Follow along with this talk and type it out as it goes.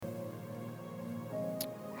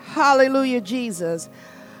Hallelujah, Jesus.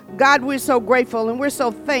 God, we're so grateful and we're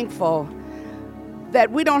so thankful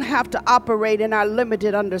that we don't have to operate in our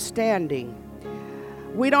limited understanding.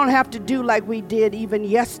 We don't have to do like we did even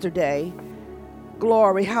yesterday.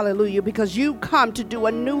 Glory, hallelujah, because you come to do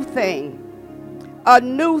a new thing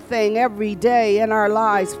every day in our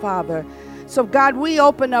lives, Father. So, God, we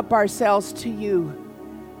open up ourselves to you.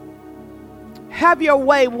 Have your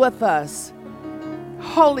way with us.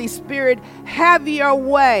 Holy Spirit, have your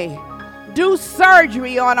way. Do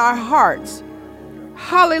surgery on our hearts.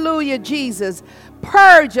 Hallelujah, Jesus.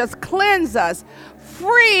 Purge us, cleanse us,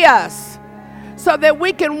 free us, so that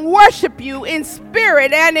we can worship you in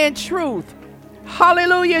spirit and in truth.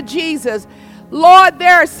 Hallelujah, Jesus. Lord,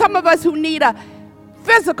 there are some of us who need a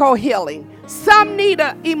physical healing. Some need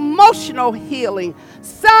an emotional healing.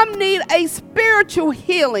 Some need a spiritual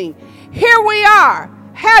healing. Here we are.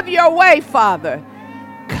 Have your way, Father.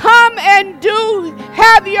 Come and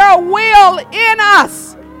have your will in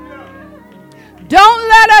us. Don't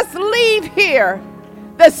let us leave here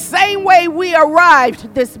the same way we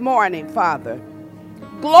arrived this morning, Father.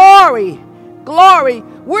 Glory, glory.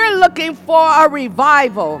 We're looking for a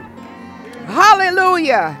revival.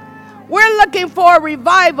 Hallelujah. We're looking for a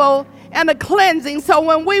revival and a cleansing, so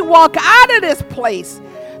when we walk out of this place,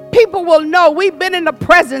 people will know we've been in the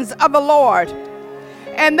presence of the Lord.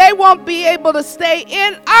 And they won't be able to stay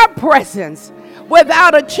in our presence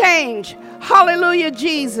without a change. Hallelujah,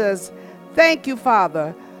 Jesus. Thank you,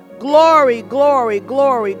 Father. Glory, glory,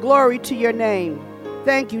 glory, glory to your name.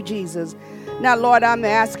 Thank you, Jesus. Now, Lord, I'm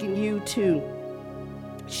asking you to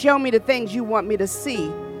show me the things you want me to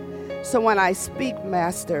see. So when I speak,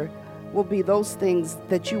 Master, will be those things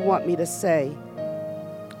that you want me to say.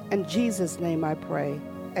 In Jesus' name I pray.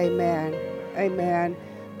 Amen. Amen.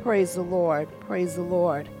 Praise the Lord. Praise the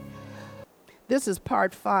Lord. This is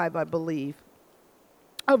part 5, I believe,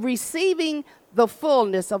 of receiving the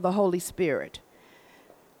fullness of the Holy Spirit.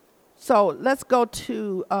 So let's go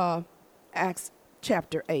to Acts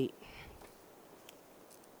chapter 8.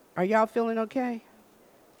 Are y'all feeling okay?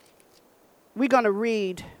 We're going to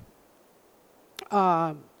read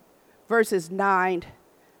verses 9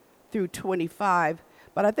 through 25,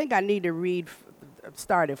 but I think I need to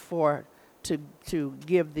start at 4 to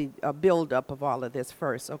give the build-up of all of this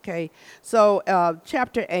first, okay? So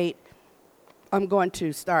chapter 8, I'm going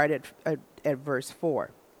to start at verse 4.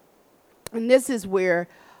 And this is where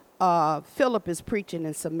Philip is preaching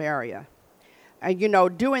in Samaria. And,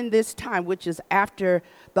 during this time, which is after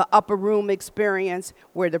the upper room experience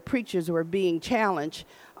where the preachers were being challenged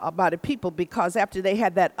by the people, because after they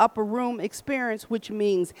had that upper room experience, which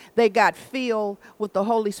means they got filled with the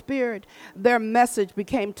Holy Spirit, their message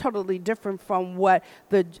became totally different from what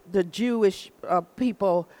the Jewish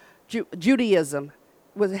people, Judaism,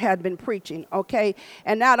 had been preaching, okay?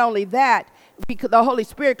 And not only that, because the Holy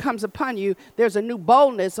Spirit comes upon you, there's a new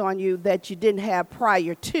boldness on you that you didn't have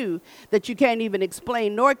prior to, that you can't even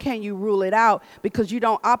explain, nor can you rule it out, because you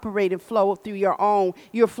don't operate and flow through your own.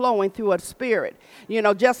 You're flowing through a spirit.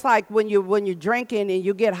 Just like when you're drinking and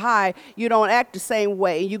you get high, you don't act the same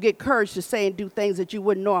way, and you get courage to say and do things that you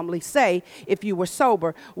wouldn't normally say if you were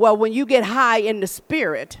sober. Well, when you get high in the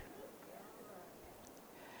spirit,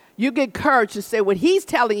 you get courage to say what he's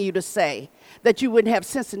telling you to say that you wouldn't have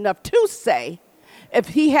sense enough to say if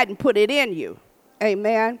he hadn't put it in you.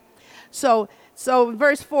 Amen. So in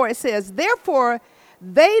verse 4 it says, "Therefore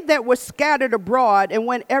they that were scattered abroad and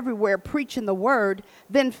went everywhere preaching the word,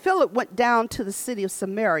 then Philip went down to the city of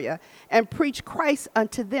Samaria and preached Christ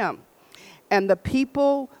unto them. And the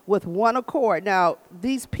people with one accord." Now,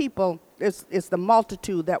 these people, it's the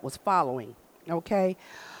multitude that was following, okay?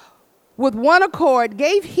 "With one accord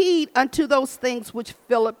gave heed unto those things which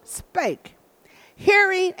Philip spake,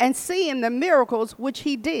 hearing and seeing the miracles which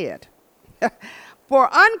he did. For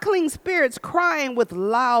unclean spirits crying with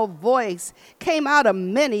loud voice came out of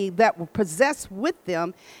many that were possessed with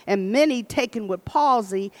them, and many taken with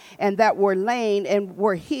palsy, and that were lame and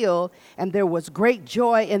were healed, and there was great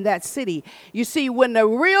joy in that city." You see, when the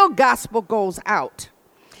real gospel goes out,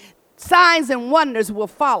 signs and wonders will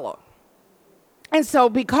follow. And so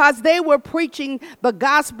because they were preaching the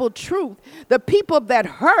gospel truth, the people that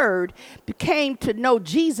heard came to know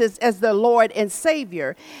Jesus as their Lord and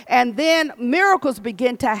Savior. And then miracles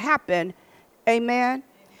begin to happen. Amen.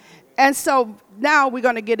 And so now we're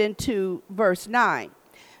going to get into verse 9.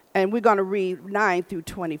 And we're going to read 9 through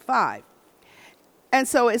 25. And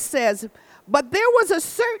so it says, "But there was a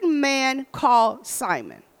certain man called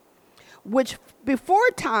Simon, which before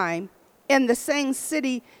time in the same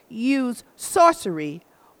city used sorcery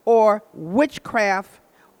or witchcraft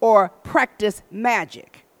or practice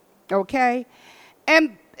magic." Okay?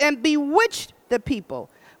 And and bewitched the people.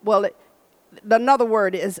 Well, another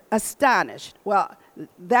word is astonished. Well,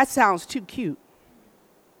 that sounds too cute.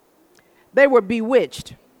 They were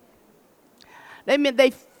bewitched.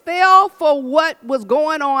 They fell for what was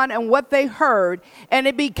going on and what they heard, and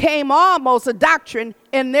it became almost a doctrine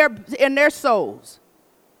in their souls.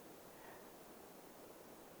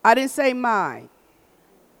 I didn't say mine.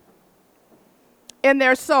 In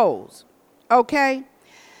their souls. Okay?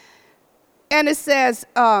 And it says,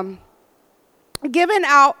 given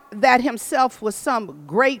out that himself was some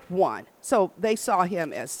great one. So they saw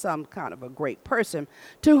him as some kind of a great person,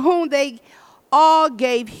 to whom they all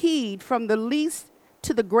gave heed from the least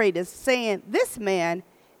to the greatest, saying, this man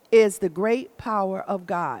is the great power of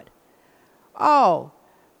God. Oh,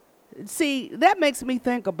 see, that makes me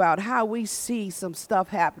think about how we see some stuff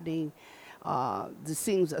happening that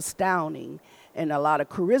seems astounding, and a lot of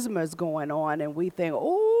charisma is going on, and we think,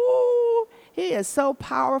 oh, he is so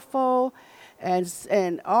powerful,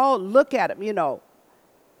 and oh, look at him,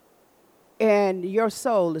 and your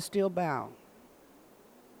soul is still bound,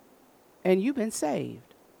 and you've been saved.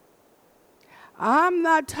 I'm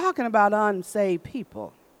not talking about unsaved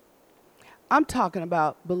people. I'm talking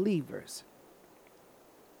about believers.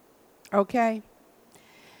 Okay?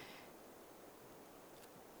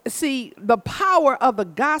 See, the power of the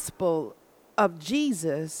gospel of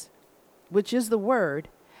Jesus, which is the word,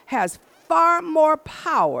 has far more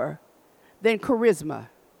power than charisma.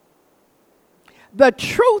 The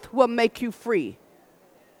truth will make you free.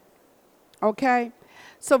 Okay?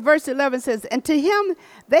 So verse 11 says, and to him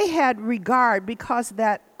they had regard, because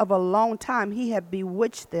that of a long time he had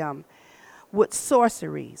bewitched them with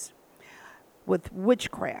sorceries, with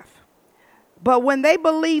witchcraft. But when they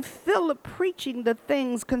believed Philip preaching the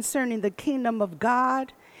things concerning the kingdom of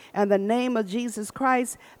God and the name of Jesus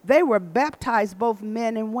Christ, they were baptized, both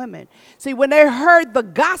men and women. See, when they heard the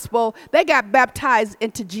gospel, they got baptized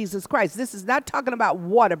into Jesus Christ. This is not talking about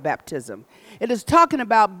water baptism. It is talking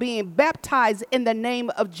about being baptized in the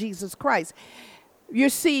name of Jesus Christ. You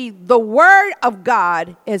see, the word of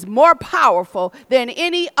God is more powerful than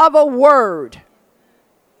any other word.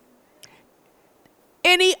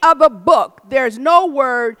 Any other book, there's no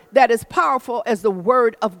word that is powerful as the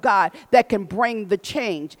word of God that can bring the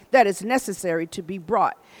change that is necessary to be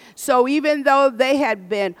brought. So even though they had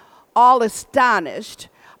been all astonished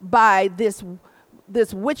by this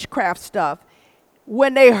witchcraft stuff,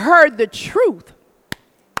 when they heard the truth,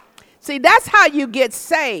 see, that's how you get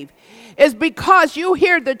saved. Is because you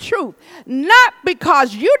hear the truth, not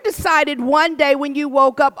because you decided one day when you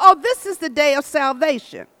woke up, oh, this is the day of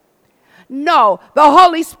salvation. No, the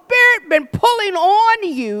Holy Spirit been pulling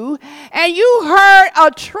on you, and you heard a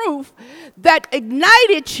truth that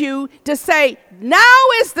ignited you to say, now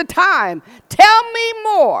is the time. Tell me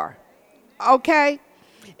more. Okay?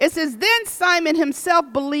 It says, then Simon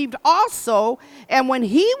himself believed also, and when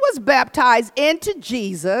he was baptized into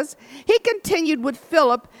Jesus, he continued with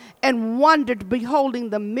Philip and wondered,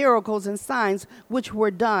 beholding the miracles and signs which were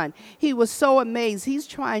done. He was so amazed. He's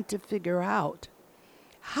trying to figure out,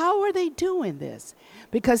 how are they doing this?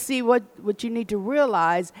 Because see, what you need to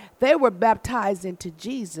realize, they were baptized into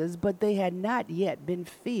Jesus, but they had not yet been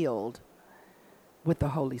filled with the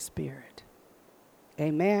Holy Spirit.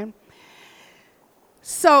 Amen.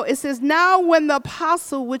 So it says, now when the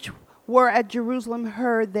apostles which were at Jerusalem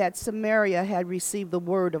heard that Samaria had received the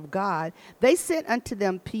word of God, they sent unto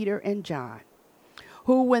them Peter and John,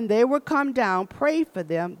 who when they were come down, prayed for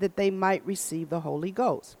them that they might receive the Holy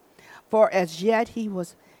Ghost. For as yet he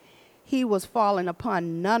was fallen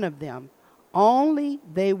upon none of them, only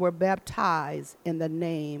they were baptized in the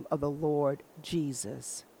name of the Lord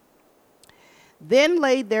Jesus. Then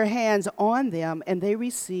laid their hands on them, and they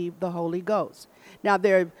received the Holy Ghost. Now,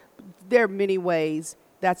 there are many ways.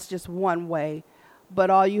 That's just one way. But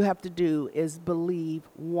all you have to do is believe,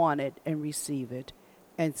 want it, and receive it.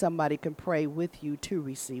 And somebody can pray with you to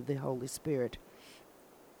receive the Holy Spirit.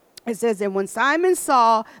 It says, and when Simon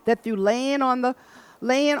saw that through laying on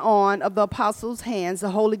of the apostles' hands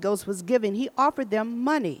the Holy Ghost was given, he offered them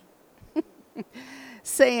money,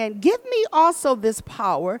 saying, give me also this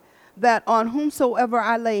power, that on whomsoever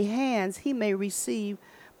I lay hands, he may receive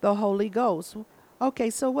the Holy Ghost.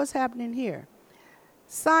 Okay, so what's happening here?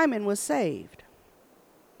 Simon was saved,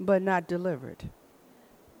 but not delivered.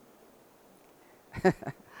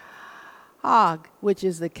 Which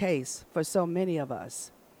is the case for so many of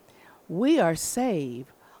us. We are saved,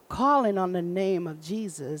 calling on the name of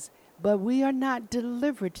Jesus, but we are not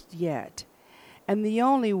delivered yet. And the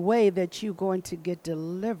only way that you're going to get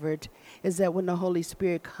delivered is that when the Holy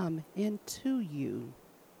Spirit comes into you.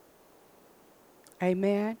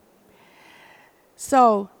 Amen.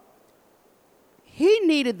 So he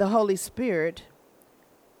needed the Holy Spirit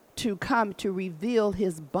to come to reveal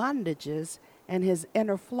his bondages and his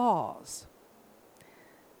inner flaws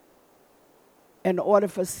in order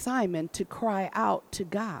for Simon to cry out to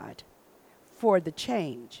God for the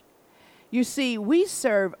change. You see, we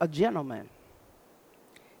serve a gentleman.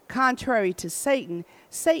 Contrary to Satan,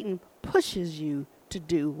 Satan pushes you to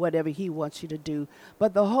do whatever he wants you to do,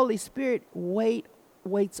 but the Holy Spirit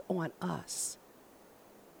waits on us.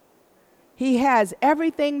 He has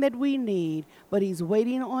everything that we need, but he's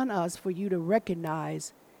waiting on us for you to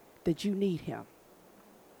recognize that you need him.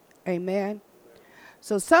 Amen.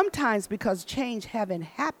 So sometimes because change haven't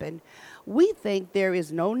happened, we think there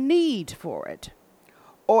is no need for it,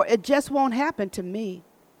 or it just won't happen to me.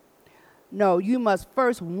 No, you must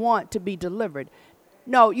first want to be delivered.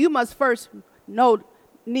 No, you must first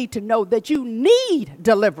need to know that you need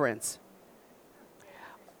deliverance.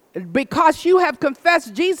 Because you have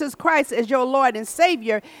confessed Jesus Christ as your Lord and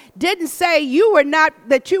Savior, didn't say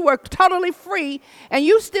that you were totally free and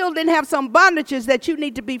you still didn't have some bondages that you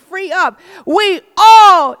need to be free of. We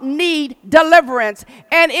all need deliverance,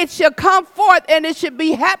 and it should come forth and it should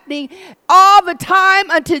be happening all the time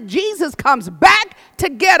until Jesus comes back to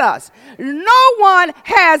get us. No one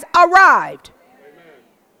has arrived.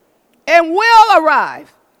 Amen. And will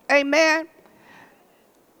arrive. Amen.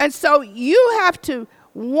 And so you have to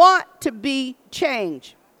want to be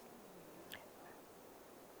changed.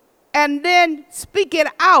 And then speak it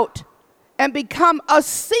out and become a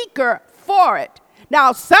seeker for it.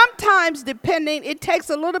 Now, sometimes it takes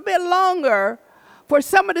a little bit longer for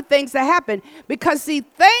some of the things to happen. Because, see,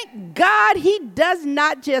 thank God he does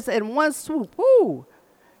not just in one swoop,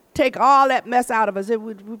 take all that mess out of us.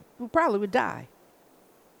 We probably would die.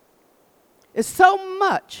 It's so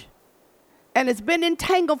much. And it's been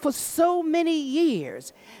entangled for so many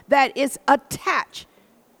years that it's attached.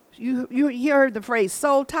 You heard the phrase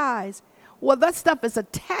soul ties. Well, that stuff is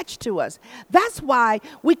attached to us. That's why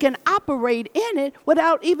we can operate in it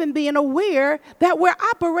without even being aware that we're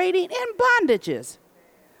operating in bondages.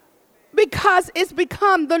 Because it's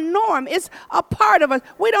become the norm. It's a part of us.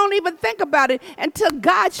 We don't even think about it until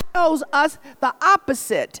God shows us the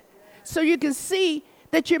opposite. So you can see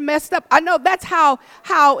that you're messed up. I know that's how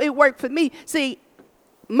it worked for me. See,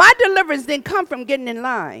 my deliverance didn't come from getting in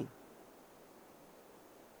line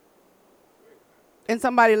and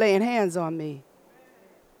somebody laying hands on me.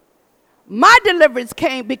 My deliverance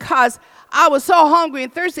came because I was so hungry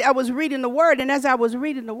and thirsty. I was reading the word, and as I was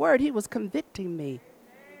reading the word, he was convicting me.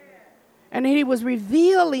 And he was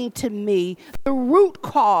revealing to me the root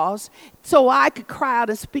cause so I could cry out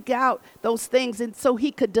and speak out those things, and so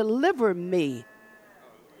he could deliver me.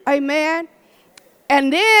 Amen.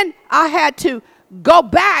 And then I had to go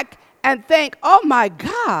back and think, oh my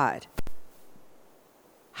God,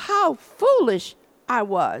 how foolish I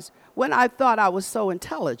was when I thought I was so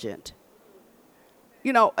intelligent.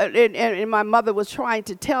 You know, and my mother was trying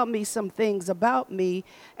to tell me some things about me,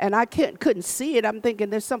 and I couldn't see it. I'm thinking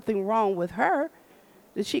there's something wrong with her,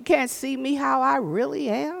 that she can't see me how I really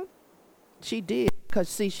am. She did. Because,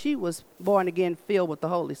 see, she was born again, filled with the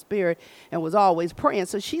Holy Spirit, and was always praying.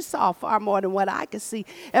 So she saw far more than what I could see.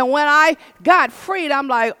 And when I got freed, I'm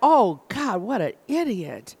like, oh, God, what an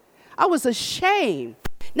idiot. I was ashamed.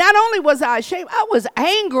 Not only was I ashamed, I was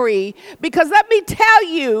angry. Because let me tell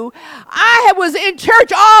you, I was in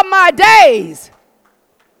church all my days.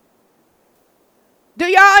 Do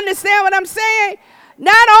y'all understand what I'm saying?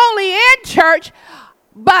 Not only in church,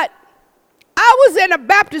 but I was in a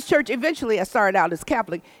Baptist church. Eventually, I started out as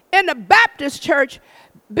Catholic. In the Baptist church,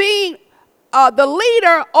 being the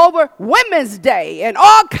leader over Women's Day and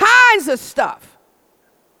all kinds of stuff.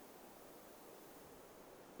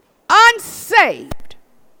 Unsaved.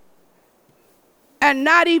 And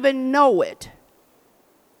not even know it.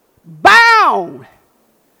 Bound.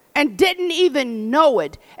 And didn't even know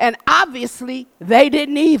it. And obviously, they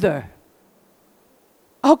didn't either.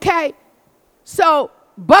 Okay? So,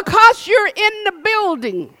 because you're in the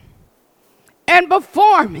building and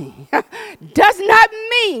before me does not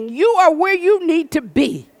mean you are where you need to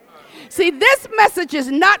be. See, this message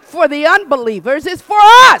is not for the unbelievers, it's for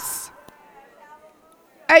us.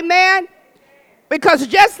 Amen? Because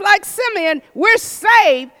just like Simeon, we're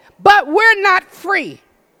saved, but we're not free.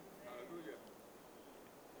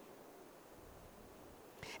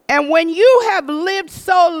 And when you have lived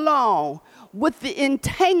so long with the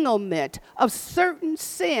entanglement of certain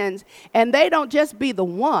sins, and they don't just be the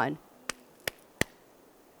one,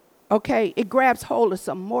 okay, it grabs hold of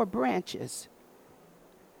some more branches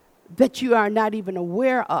that you are not even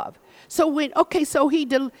aware of. So he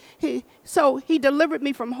delivered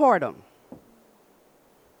me from whoredom.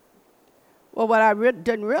 Well, what I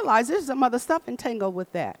didn't realize, there's some other stuff entangled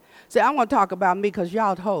with that. See, I'm going to talk about me because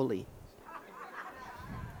y'all holy.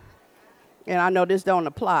 And I know this don't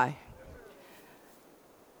apply.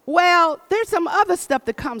 Well, there's some other stuff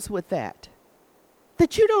that comes with that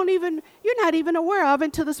you're not even aware of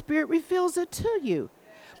until the Spirit reveals it to you.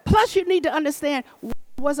 Plus, you need to understand,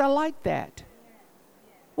 was I like that?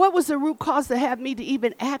 What was the root cause to have me to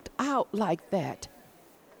even act out like that?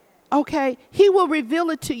 Okay, he will reveal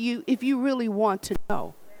it to you if you really want to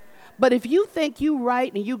know. But if you think you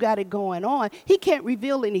right and you got it going on, he can't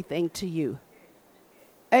reveal anything to you.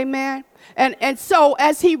 Amen. And so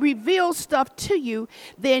as he reveals stuff to you,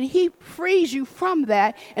 then he frees you from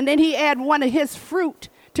that. And then he add one of his fruit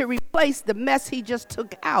to replace the mess he just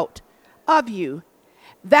took out of you.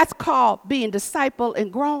 That's called being disciple and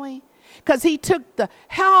growing. Because he took the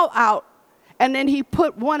hell out and then he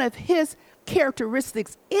put one of his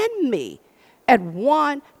characteristics in me at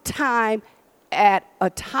one time at a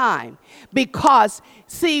time. Because,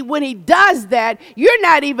 see, when he does that, you're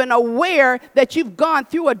not even aware that you've gone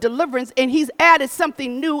through a deliverance and he's added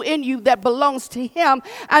something new in you that belongs to him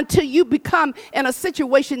until you become in a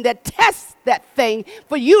situation that tests that thing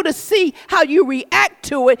for you to see how you react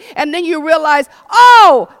to it. And then you realize,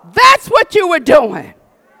 oh, that's what you were doing.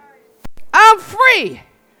 I'm free.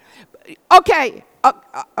 Okay.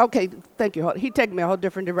 Okay. Thank you. He taking me a whole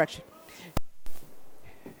different direction.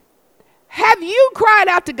 Have you cried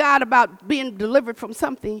out to God about being delivered from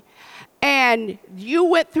something and you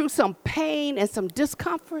went through some pain and some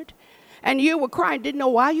discomfort and you were crying, didn't know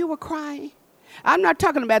why you were crying? I'm not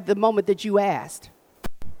talking about the moment that you asked.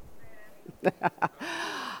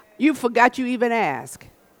 You forgot you even asked.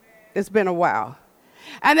 It's been a while.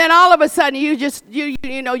 And then all of a sudden you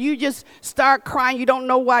just start crying. You don't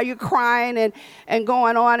know why you're crying and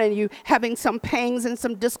going on and you having some pains and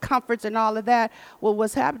some discomforts and all of that. Well,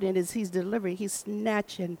 what's happening is he's delivering. He's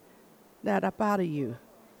snatching that up out of you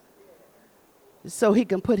so he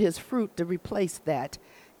can put his fruit to replace that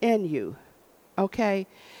in you. Okay?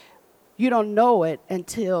 You don't know it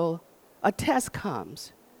until a test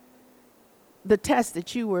comes. The test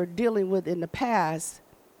that you were dealing with in the past,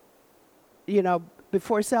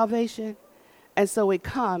 before salvation. And so it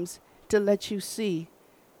comes to let you see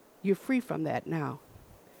you're free from that now.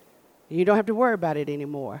 You don't have to worry about it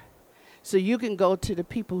anymore. So you can go to the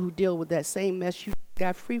people who deal with that same mess you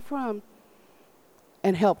got free from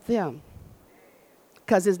and help them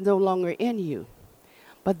because it's no longer in you.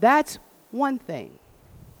 But that's one thing.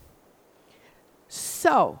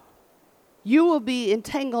 So you will be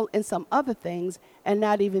entangled in some other things and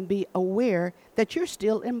not even be aware that you're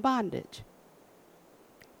still in bondage.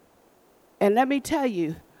 And let me tell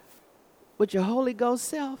you, with your Holy Ghost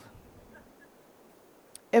self,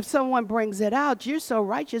 if someone brings it out, you're so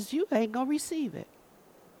righteous, you ain't going to receive it.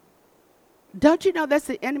 Don't you know that's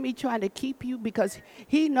the enemy trying to keep you because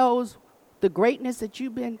he knows the greatness that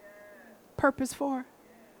you've been purposed for?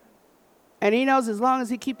 And he knows as long as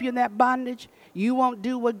he keep you in that bondage, you won't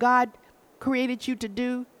do what God created you to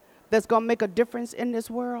do that's going to make a difference in this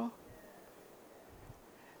world.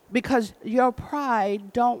 Because your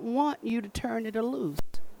pride don't want you to turn it loose.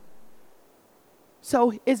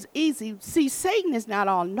 So it's easy. See, Satan is not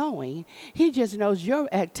all-knowing. He just knows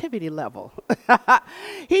your activity level.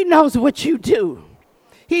 He knows what you do.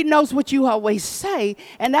 He knows what you always say,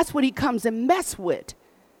 and that's what he comes and mess with,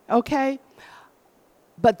 okay?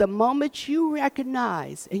 But the moment you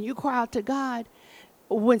recognize and you cry out to God,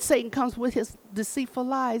 when Satan comes with his deceitful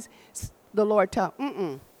lies, the Lord tells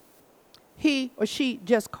him, he or she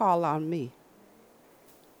just call on me.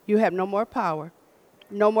 You have no more power,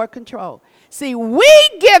 no more control. See, we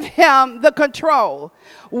give him the control.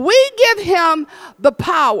 We give him the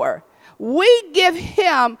power. We give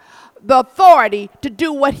him the authority to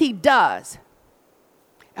do what he does.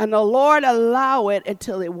 And the Lord allow it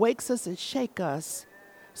until it wakes us and shake us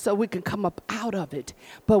so we can come up out of it.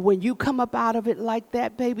 But when you come up out of it like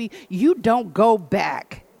that, baby, you don't go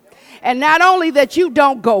back. And not only that you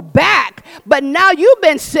don't go back, but now you've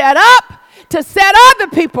been set up to set other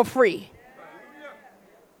people free.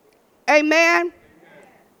 Amen.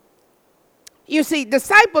 You see,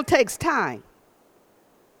 disciple takes time.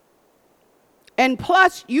 And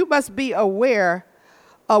plus, you must be aware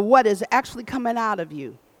of what is actually coming out of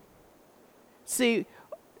you. See,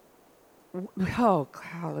 oh,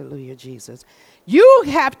 hallelujah, Jesus. You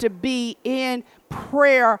have to be in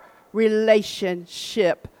prayer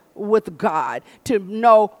relationship with God to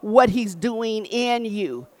know what he's doing in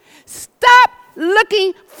you. Stop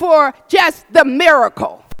looking for just the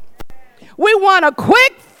miracle. We want a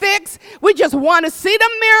quick fix. We just want to see the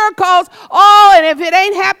miracles. Oh, and if it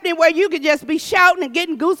ain't happening where you could just be shouting and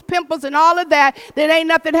getting goose pimples and all of that, then ain't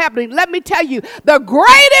nothing happening. Let me tell you, the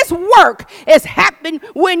greatest work is happening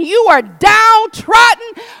when you are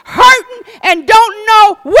downtrodden, hurting, and don't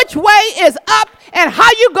know which way is up and how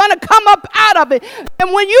you're going to come up out of it.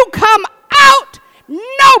 And when you come out,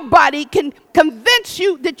 nobody can convince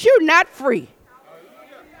you that you're not free.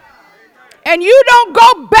 And you don't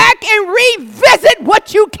go back and revisit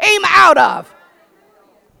what you came out of.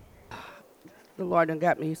 The Lord done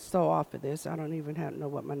got me so off of this, I don't even know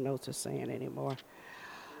what my notes are saying anymore.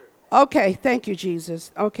 Okay, thank you,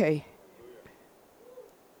 Jesus. Okay.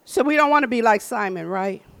 So we don't want to be like Simon,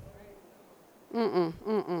 right?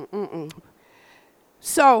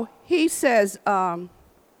 So he says,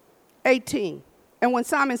 18. And when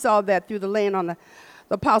Simon saw that through the laying on the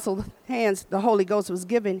apostles' hands the Holy Ghost was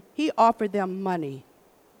given, he offered them money,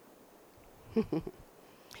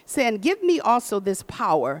 saying, give me also this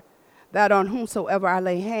power, that on whomsoever I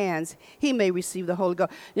lay hands, he may receive the Holy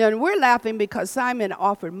Ghost. You know, and we're laughing because Simon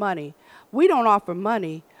offered money. We don't offer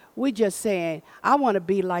money. We're just saying, I want to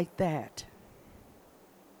be like that.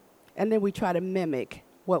 And then we try to mimic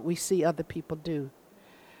what we see other people do.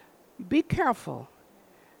 Be careful,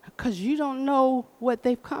 because you don't know what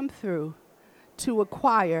they've come through to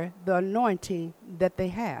acquire the anointing that they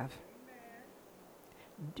have.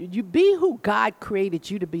 You be who God created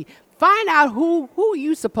you to be. Find out who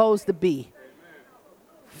you're supposed to be.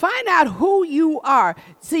 Find out who you are.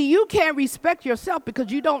 See, you can't respect yourself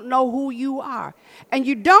because you don't know who you are. And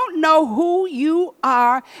you don't know who you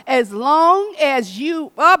are as long as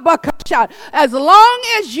you, as long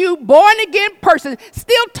as you born again person,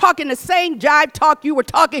 still talking the same jive talk you were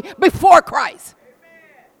talking before Christ.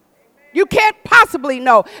 You can't possibly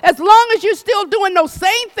know. As long as you're still doing those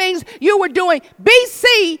same things you were doing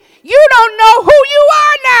BC, you don't know who you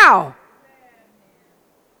are now.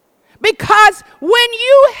 Because when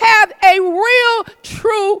you have a real,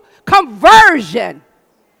 true conversion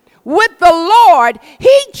with the Lord,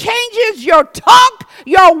 he changes your talk,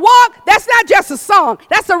 your walk. That's not just a song.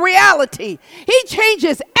 That's a reality. He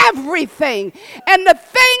changes everything. And the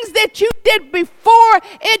things that you did before,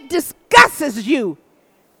 it disgusts you.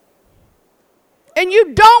 And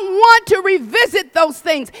you don't want to revisit those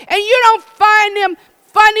things. And you don't find them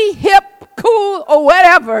funny, hip, cool, or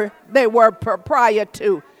whatever they were prior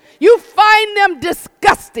to. You find them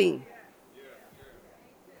disgusting.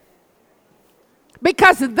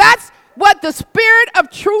 Because that's what the Spirit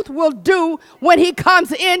of truth will do when he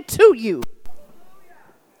comes into you.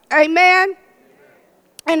 Amen?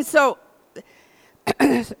 And so,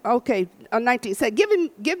 okay, 19 said,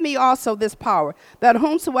 give me also this power, that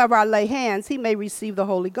whomsoever I lay hands, he may receive the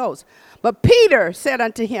Holy Ghost. But Peter said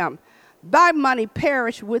unto him, thy money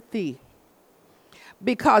perish with thee,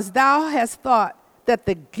 because thou hast thought that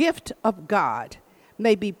the gift of God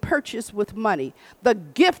may be purchased with money. The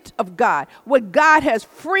gift of God, what God has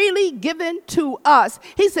freely given to us.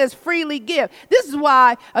 He says freely give. This is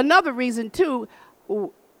why, another reason too,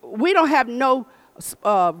 we don't have no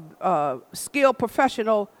skilled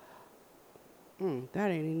professional,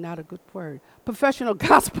 that ain't not a good word, professional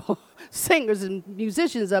gospel singers and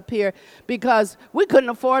musicians up here, because we couldn't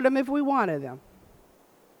afford them if we wanted them.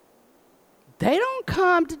 They don't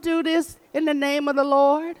come to do this in the name of the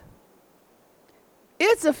Lord.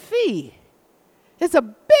 It's a fee. It's a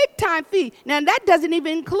big time fee. Now that doesn't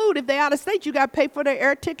even include if they're out of state, you got to pay for their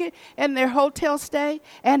air ticket and their hotel stay,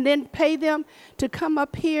 and then pay them to come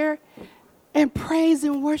up here and praise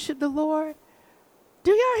and worship the Lord.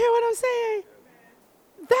 Do y'all hear what I'm saying?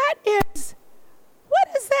 What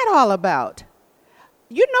is that all about?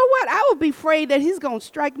 You know what? I would be afraid that he's going to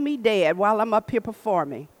strike me dead while I'm up here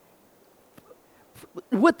performing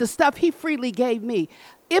with the stuff he freely gave me.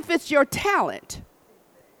 If it's your talent,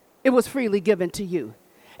 it was freely given to you,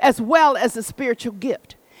 as well as a spiritual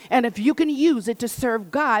gift. And if you can use it to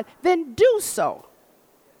serve God, then do so.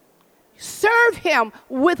 Serve him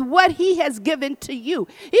with what he has given to you.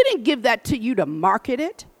 He didn't give that to you to market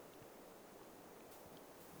it.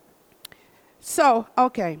 So,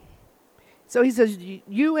 okay. So he says,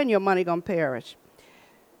 you and your money going to perish.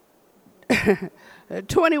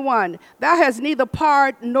 21, thou hast neither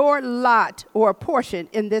part nor lot or portion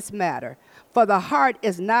in this matter, for the heart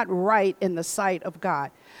is not right in the sight of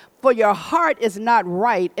God. For your heart is not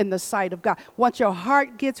right in the sight of God. Once your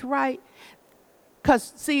heart gets right,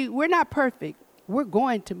 because, see, we're not perfect. We're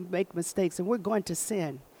going to make mistakes and we're going to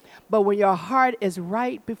sin. But when your heart is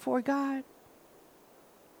right before God,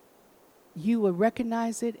 you will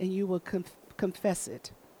recognize it and you will confess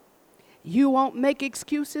it. You won't make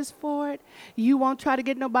excuses for it. You won't try to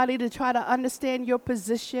get nobody to try to understand your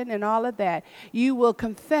position and all of that. You will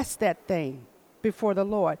confess that thing before the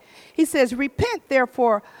Lord. He says, repent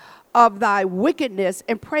therefore of thy wickedness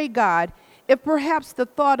and pray God, if perhaps the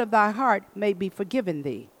thought of thy heart may be forgiven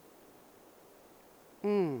thee.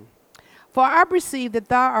 For I perceive that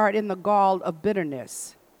thou art in the gall of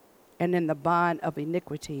bitterness and in the bond of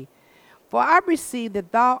iniquity. For I perceive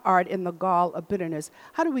that thou art in the gall of bitterness.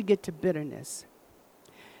 How do we get to bitterness?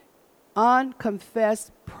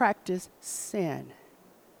 Unconfessed practice sin.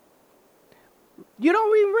 You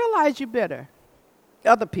don't even realize you're bitter.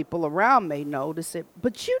 Other people around may notice it,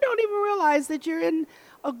 but you don't even realize that you're in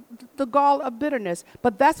the gall of bitterness.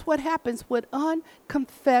 But that's what happens with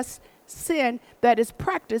unconfessed sin that is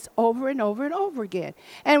practiced over and over and over again.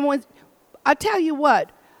 And when I tell you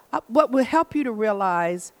what will help you to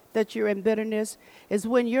realize that you're in bitterness is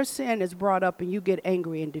when your sin is brought up and you get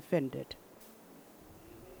angry and defend it.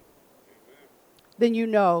 Then you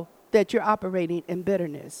know that you're operating in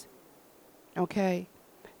bitterness. Okay?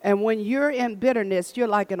 And when you're in bitterness, you're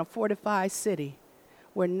like in a fortified city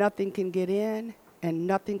where nothing can get in and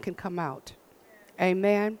nothing can come out.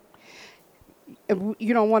 Amen?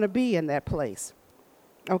 You don't want to be in that place.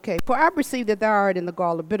 Okay. For I perceive that thou art in the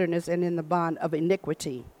gall of bitterness and in the bond of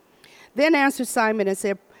iniquity. Then answered Simon and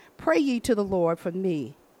said, pray ye to the Lord for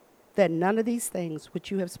me, that none of these things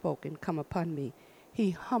which you have spoken come upon me.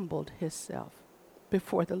 He humbled himself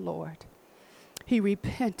before the Lord. He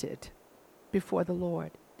repented before the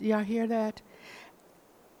Lord. Do y'all hear that?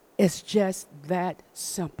 It's just that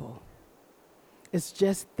simple. It's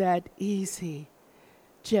just that easy.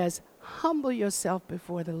 Just humble yourself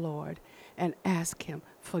before the Lord and ask him,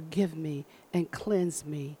 forgive me and cleanse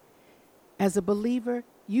me. As a believer,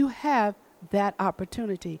 you have that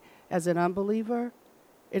opportunity. As an unbeliever,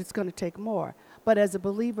 it's going to take more. But as a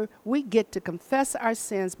believer, we get to confess our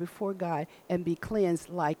sins before God and be cleansed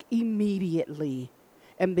like immediately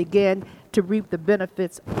and begin to reap the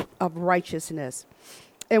benefits of righteousness.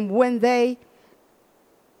 And when they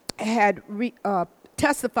had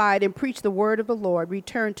testified and preached the word of the Lord,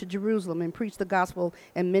 returned to Jerusalem and preached the gospel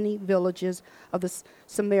in many villages of the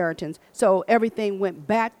Samaritans. So everything went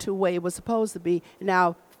back to where it was supposed to be.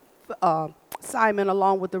 Now, Simon,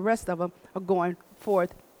 along with the rest of them, are going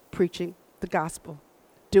forth preaching the gospel,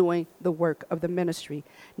 doing the work of the ministry.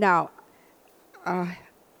 Now,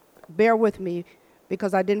 bear with me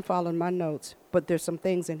because I didn't follow my notes, but there's some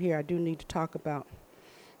things in here I do need to talk about.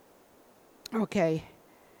 Okay.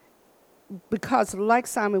 Because like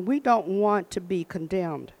Simon, we don't want to be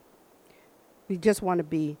condemned. We just want to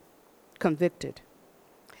be convicted.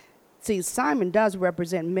 See, Simon does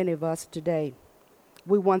represent many of us today.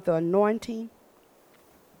 We want the anointing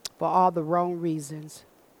for all the wrong reasons,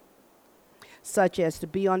 such as to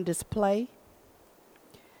be on display,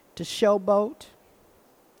 to showboat,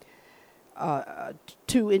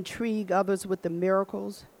 to intrigue others with the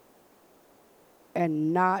miracles,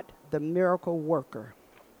 and not the miracle worker,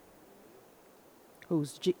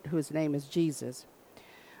 whose name is Jesus.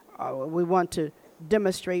 We want to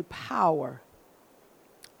demonstrate power,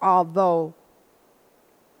 although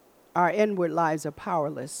our inward lives are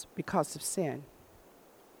powerless because of sin.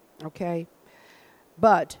 Okay?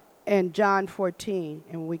 But in John 14,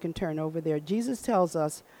 and we can turn over there, Jesus tells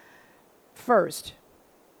us first,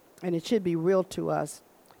 and it should be real to us,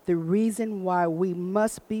 the reason why we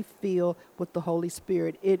must be filled with the Holy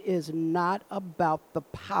Spirit. It is not about the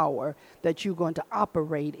power that you're going to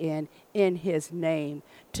operate in his name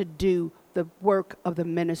to do the work of the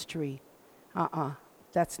ministry.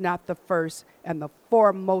 That's not the first and the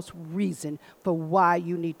foremost reason for why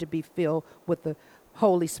you need to be filled with the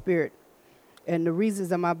Holy Spirit. And the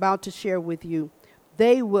reasons I'm about to share with you,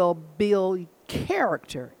 they will build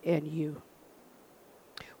character in you,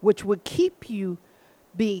 which will keep you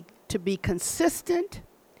to be consistent,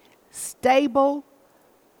 stable,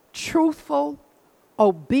 truthful,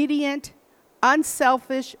 obedient,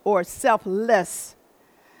 unselfish, or selfless,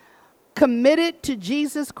 committed to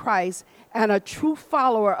Jesus Christ, and a true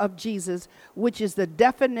follower of Jesus, which is the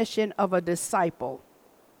definition of a disciple.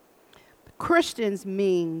 Christians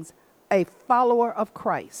means a follower of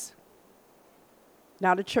Christ,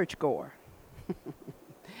 not a churchgoer.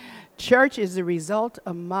 Church is the result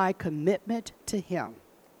of my commitment to him.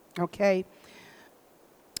 Okay?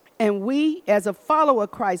 And we, as a follower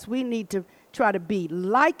of Christ, we need to try to be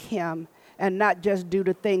like him and not just do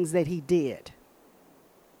the things that he did.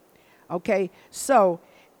 Okay? So,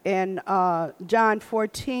 in John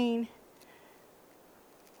 14,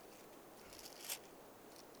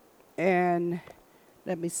 and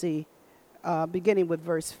let me see, beginning with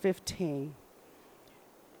verse 15.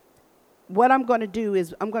 what I'm going to do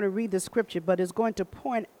is I'm going to read the scripture, but it's going to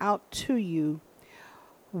point out to you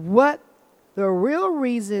what the real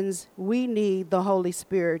reasons we need the Holy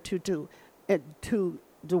Spirit to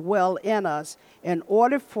dwell in us in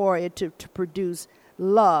order for it to produce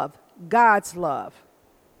love, God's love,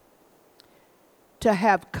 to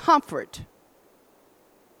have comfort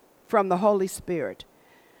from the Holy Spirit,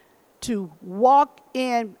 to walk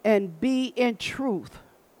in and be in truth,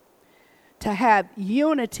 to have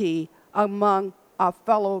unity among our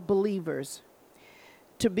fellow believers,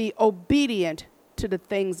 to be obedient to the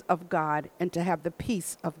things of God, and to have the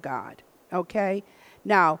peace of God. Okay?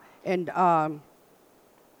 Now, in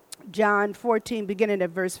John 14, beginning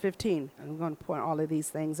at verse 15, I'm going to point all of these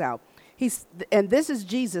things out. And this is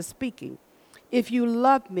Jesus speaking. If you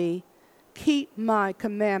love me, keep my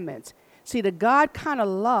commandments. See, the God kind of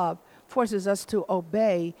love forces us to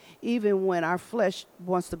obey even when our flesh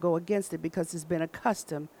wants to go against it, because it's been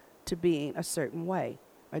accustomed to being a certain way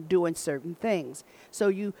or doing certain things. So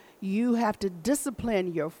you have to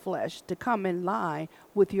discipline your flesh to come in line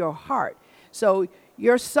with your heart. So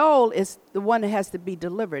your soul is the one that has to be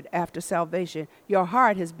delivered after salvation. Your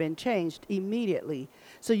heart has been changed immediately.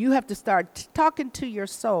 So you have to start talking to your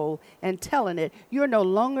soul and telling it you're no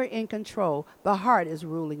longer in control. The heart is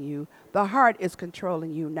ruling you. The heart is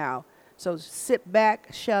controlling you now. So sit back,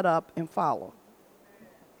 shut up, and follow.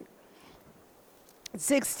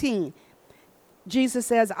 16, Jesus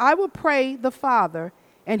says, I will pray the Father,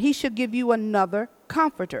 and he shall give you another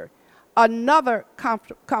comforter. Another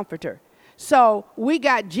comforter. So we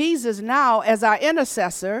got Jesus now as our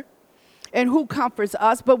intercessor and who comforts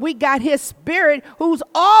us, but we got his Spirit who's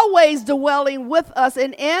always dwelling with us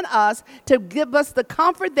and in us to give us the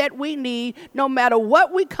comfort that we need. No matter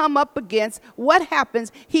what we come up against, what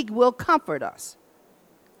happens, he will comfort us.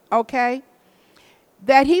 Okay?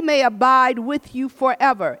 That he may abide with you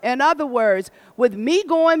forever. In other words, with me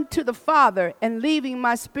going to the Father and leaving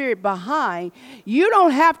my Spirit behind, you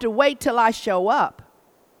don't have to wait till I show up.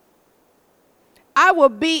 I will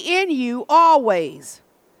be in you always.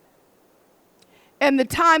 And the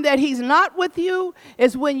time that he's not with you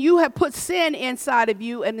is when you have put sin inside of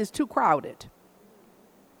you and it's too crowded.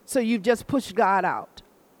 So you've just pushed God out.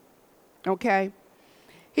 Okay?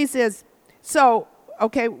 He says, so,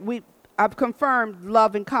 okay, I've confirmed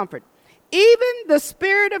love and comfort. Even the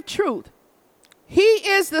Spirit of truth. He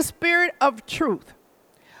is the Spirit of truth.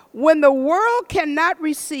 When the world cannot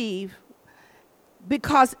receive,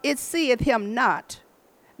 because it seeth him not,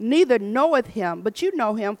 neither knoweth him, but you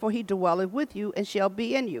know him, for he dwelleth with you and shall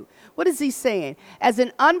be in you. What is he saying? As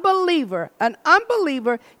an unbeliever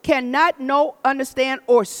cannot know, understand,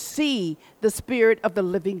 or see the Spirit of the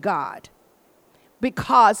living God,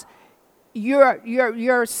 because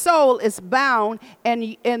your soul is bound,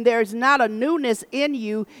 and there's not a newness in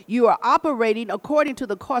you. You are operating according to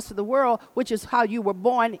the course of the world, which is how you were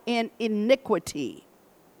born in iniquity.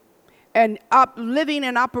 And living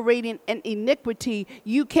and operating in iniquity,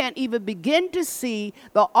 you can't even begin to see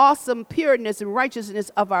the awesome pureness and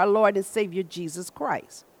righteousness of our Lord and Savior Jesus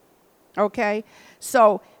Christ. Okay?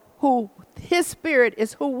 So his Spirit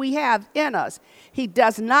is who we have in us. He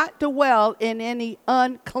does not dwell in any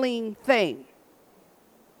unclean thing.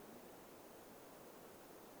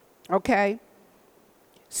 Okay?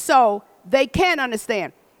 So they can't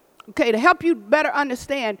understand. Okay, to help you better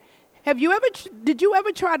understand, did you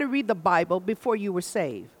ever try to read the Bible before you were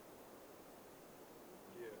saved?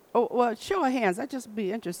 Yeah. Oh, well, show of hands. I'd just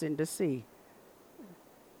be interested to see.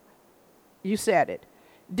 You said it.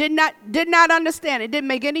 Did not understand. It didn't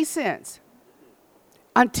make any sense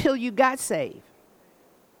until you got saved.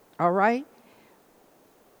 All right?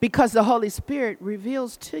 Because the Holy Spirit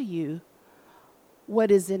reveals to you what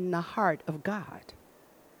is in the heart of God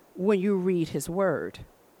when you read his word.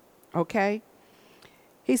 Okay?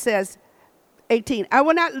 He says, 18, I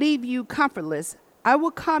will not leave you comfortless. I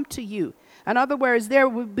will come to you. In other words, there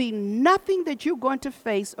will be nothing that you're going to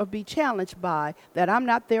face or be challenged by that I'm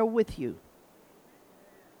not there with you.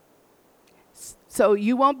 So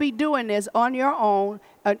you won't be doing this on your own,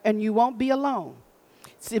 and you won't be alone.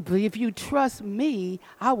 Simply, if you trust me,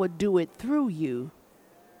 I will do it through you.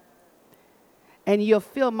 And you'll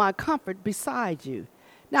feel my comfort beside you.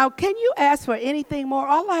 Now, can you ask for anything more?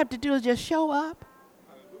 All I have to do is just show up.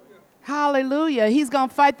 Hallelujah. He's going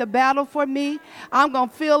to fight the battle for me. I'm going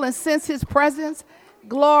to feel and sense his presence.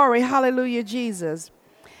 Glory. Hallelujah, Jesus.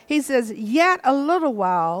 He says, yet a little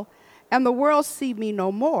while, and the world see me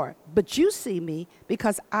no more. But you see me,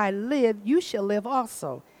 because I live, you shall live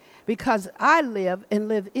also. Because I live and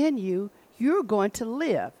live in you, you're going to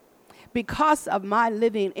live. Because of my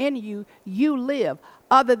living in you, you live.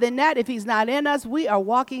 Other than that, if he's not in us, we are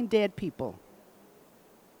walking dead people.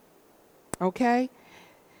 Okay?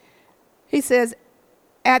 He says,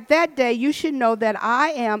 at that day you should know that I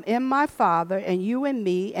am in my Father, and you in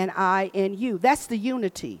me, and I in you. That's the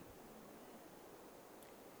unity.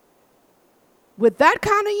 With that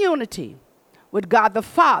kind of unity, with God the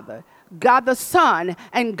Father, God the Son,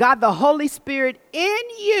 and God the Holy Spirit in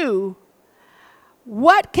you,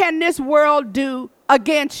 what can this world do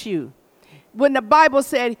against you? When the Bible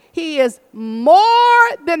said he is more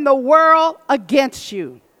than the world against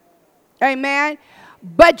you. Amen.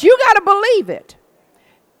 But you got to believe it.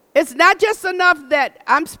 It's not just enough that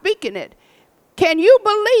I'm speaking it. Can you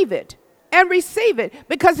believe it and receive it?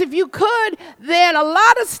 Because if you could, then a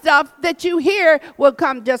lot of stuff that you hear will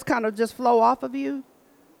come just kind of just flow off of you.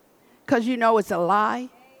 Because you know it's a lie.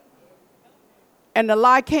 And the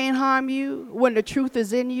lie can't harm you when the truth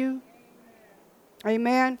is in you.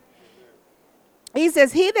 Amen. He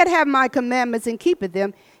says, he that have my commandments and keepeth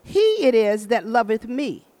them, he it is that loveth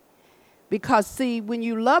me. Because, see, when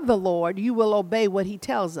you love the Lord, you will obey what he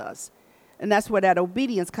tells us. And that's where that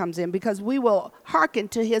obedience comes in, because we will hearken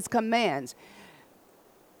to his commands.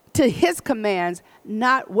 To his commands,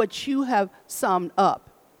 not what you have summed up.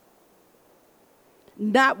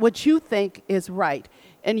 Not what you think is right.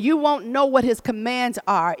 And you won't know what his commands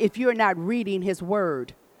are if you're not reading his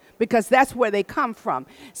word, because that's where they come from.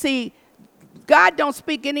 See, God don't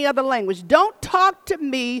speak any other language. Don't talk to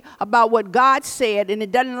me about what God said and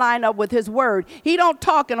it doesn't line up with his word. He don't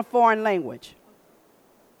talk in a foreign language.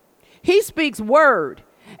 He speaks word.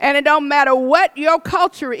 And it don't matter what your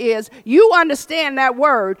culture is, you understand that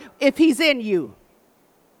word if he's in you.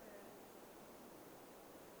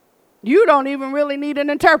 You don't even really need an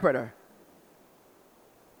interpreter.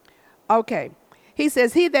 Okay. He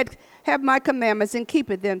says, he that have my commandments and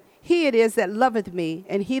keepeth them, he it is that loveth me,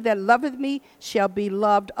 and he that loveth me shall be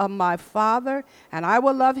loved of my Father, and I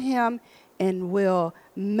will love him and will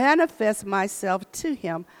manifest myself to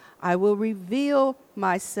him. I will reveal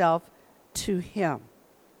myself to him.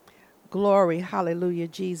 Glory, hallelujah,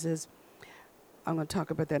 Jesus. I'm going to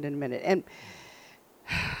talk about that in a minute. And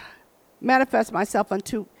manifest myself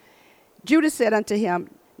unto, Judas said unto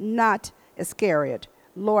him, not Iscariot,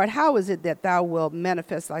 Lord, how is it that thou wilt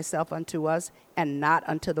manifest thyself unto us and not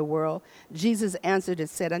unto the world? Jesus answered and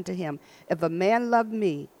said unto him, if a man love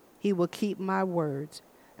me, he will keep my words,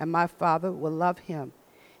 and my Father will love him.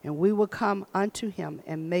 And we will come unto him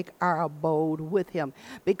and make our abode with him,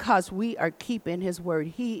 because we are keeping his word.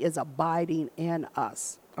 He is abiding in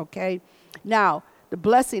us. Okay? Now, the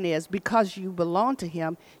blessing is, because you belong to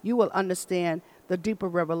him, you will understand the deeper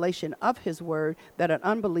revelation of his word that an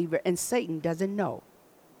unbeliever and Satan doesn't know.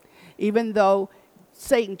 Even though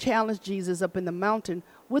Satan challenged Jesus up in the mountain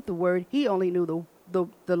with the word, he only knew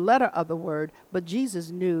the letter of the word, but Jesus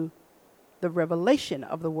knew the revelation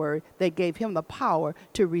of the word that gave him the power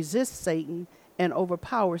to resist Satan and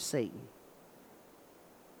overpower Satan.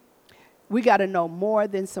 We got to know more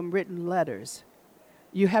than some written letters.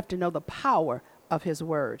 You have to know the power of his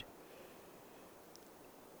word.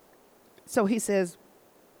 So he says,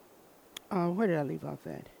 where did I leave off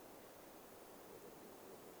at?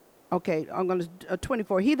 Okay, I'm going to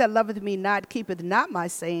 24. He that loveth me not keepeth not my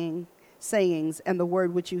sayings, and the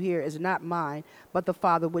word which you hear is not mine, but the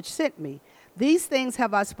Father which sent me. These things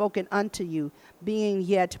have I spoken unto you, being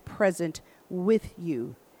yet present with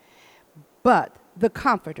you. But the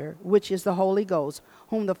Comforter, which is the Holy Ghost,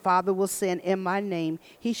 whom the Father will send in my name,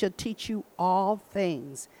 he shall teach you all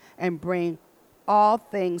things, and bring all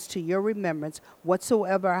things to your remembrance,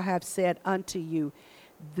 whatsoever I have said unto you.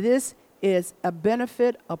 This is a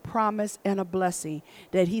benefit, a promise, and a blessing,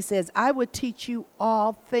 that he says, I will teach you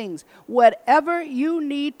all things. Whatever you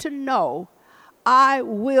need to know, I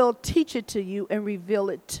will teach it to you and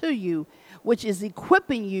reveal it to you, which is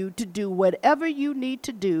equipping you to do whatever you need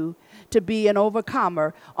to do to be an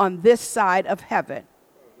overcomer on this side of heaven.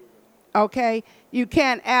 Okay? You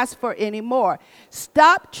can't ask for any more.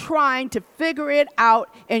 Stop trying to figure it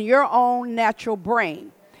out in your own natural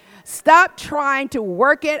brain. Stop trying to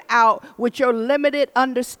work it out with your limited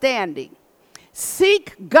understanding.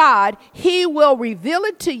 Seek God. He will reveal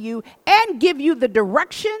it to you and give you the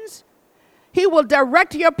directions. He will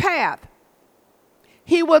direct your path.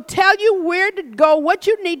 He will tell you where to go, what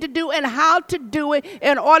you need to do, and how to do it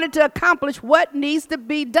in order to accomplish what needs to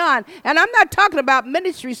be done. And I'm not talking about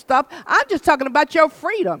ministry stuff. I'm just talking about your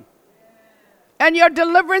freedom and your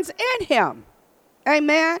deliverance in him.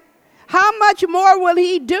 Amen. How much more will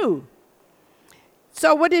he do?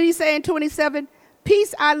 So what did he say in 27?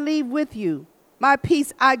 Peace I leave with you. My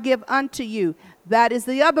peace I give unto you. That is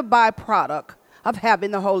the other byproduct of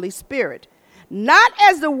having the Holy Spirit. Not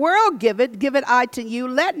as the world give it I to you.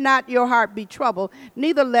 Let not your heart be troubled,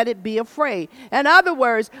 neither let it be afraid. In other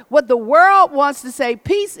words, what the world wants to say,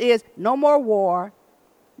 peace is no more war,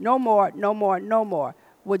 no more, no more, no more.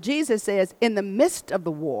 What Jesus says, in the midst of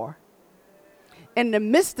the war, in the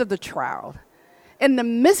midst of the trial, in the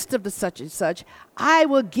midst of the such and such, I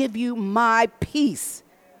will give you my peace,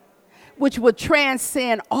 which will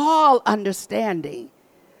transcend all understanding.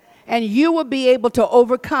 And you will be able to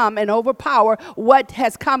overcome and overpower what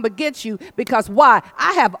has come against you. Because why?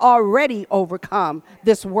 I have already overcome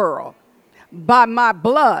this world by my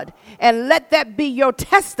blood. And let that be your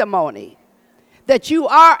testimony, that you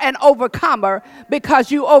are an overcomer,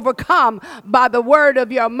 because you overcome by the word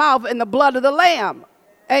of your mouth and the blood of the Lamb.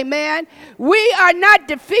 Amen. We are not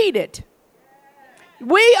defeated.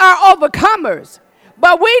 We are overcomers.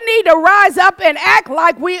 But we need to rise up and act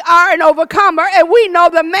like we are an overcomer, and we know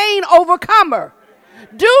the main overcomer.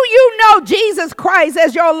 Do you know Jesus Christ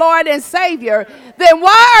as your Lord and Savior? Then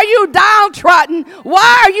why are you downtrodden?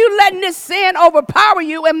 Why are you letting this sin overpower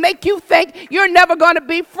you and make you think you're never going to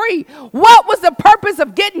be free? What was the purpose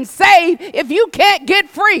of getting saved if you can't get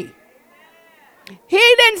free?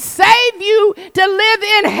 He didn't save you to live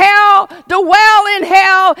in hell, dwell in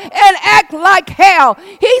hell, and act like hell.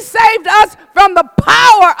 He saved us from the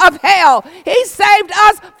power of hell. He saved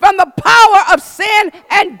us from the power of sin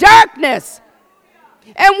and darkness.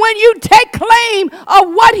 And when you take claim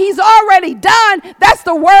of what he's already done, that's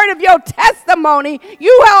the word of your testimony.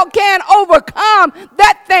 You can overcome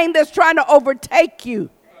that thing that's trying to overtake you.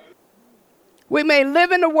 We may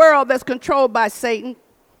live in a world that's controlled by Satan,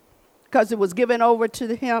 because it was given over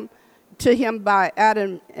to him by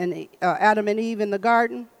Adam and Eve in the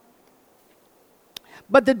garden.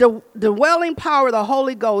 But the dwelling power of the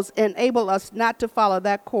Holy Ghost enable us not to follow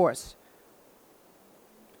that course.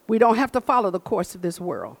 We don't have to follow the course of this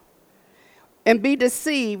world and be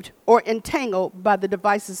deceived or entangled by the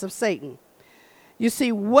devices of Satan. You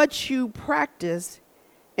see, what you practice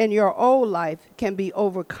in your old life can be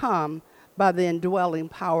overcome by the indwelling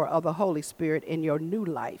power of the Holy Spirit in your new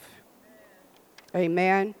life.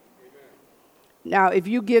 Amen. Now, if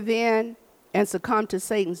you give in and succumb to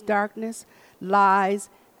Satan's darkness, lies,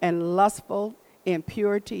 and lustful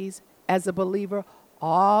impurities as a believer,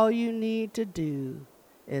 all you need to do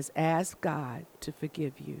is ask God to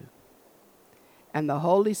forgive you. And the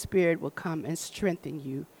Holy Spirit will come and strengthen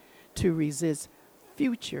you to resist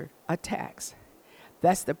future attacks.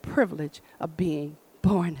 That's the privilege of being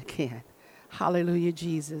born again. Hallelujah,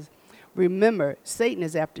 Jesus. Remember, Satan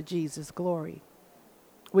is after Jesus' glory,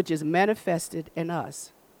 which is manifested in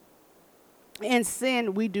us. In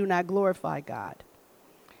sin, we do not glorify God,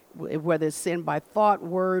 whether it's sin by thought,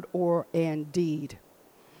 word, or in deed.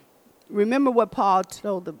 Remember what Paul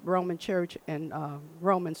told the Roman church in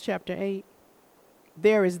Romans chapter 8?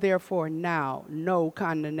 There is therefore now no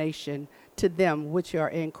condemnation to them which are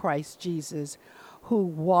in Christ Jesus, who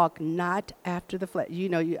walk not after the flesh. You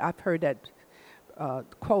know, I've heard that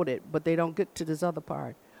quoted, but they don't get to this other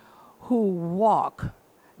part. Who walk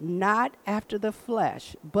not after the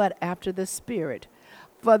flesh, but after the Spirit.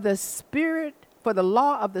 For the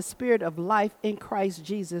law of the Spirit of life in Christ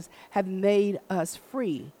Jesus have made us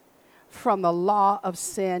free from the law of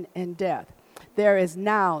sin and death. There is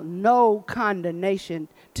now no condemnation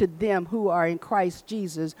to them who are in Christ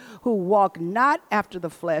Jesus, who walk not after the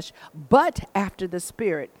flesh, but after the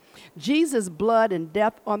Spirit. Jesus' blood and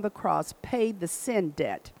death on the cross paid the sin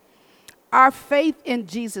debt. Our faith in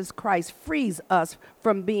Jesus Christ frees us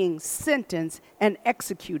from being sentenced and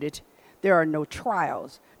executed. There are no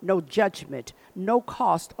trials, no judgment, no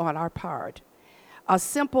cost on our part. A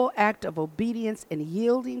simple act of obedience and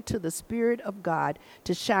yielding to the Spirit of God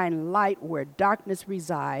to shine light where darkness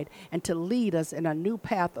resides and to lead us in a new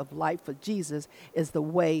path of life for Jesus is the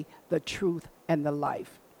way, the truth, and the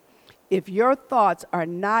life. If your thoughts are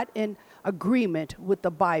not in agreement with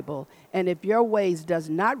the Bible, and if your ways does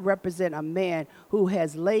not represent a man who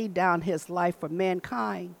has laid down his life for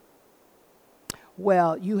mankind,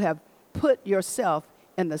 well, you have put yourself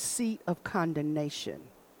in the seat of condemnation,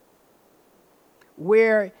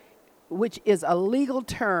 which is a legal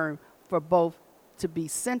term for both to be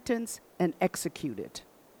sentenced and executed.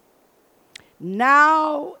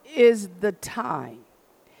 Now is the time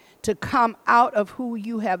to come out of who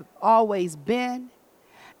you have always been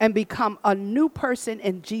and become a new person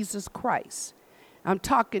in Jesus Christ. I'm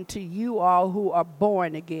talking to you all who are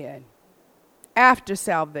born again after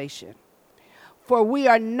salvation. For we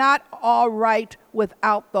are not all right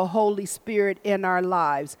without the Holy Spirit in our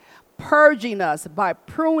lives, purging us by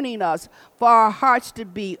pruning us for our hearts to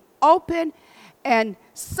be open and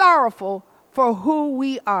sorrowful for who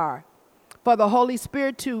we are. For the Holy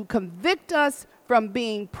Spirit to convict us from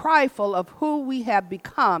being prideful of who we have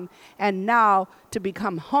become, and now to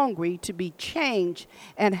become hungry, to be changed,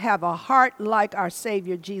 and have a heart like our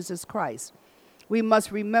Savior Jesus Christ. We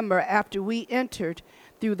must remember, after we entered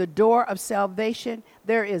through the door of salvation,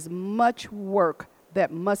 there is much work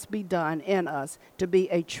that must be done in us to be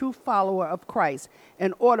a true follower of Christ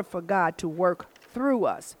in order for God to work through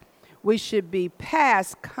us. We should be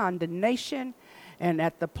past condemnation and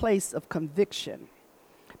at the place of conviction.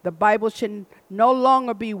 The Bible should no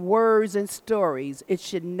longer be words and stories. It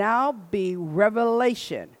should now be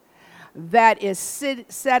revelation that is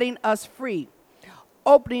setting us free,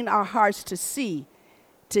 opening our hearts to see,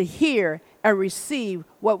 to hear, and receive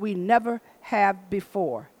what we never have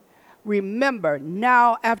before. Remember,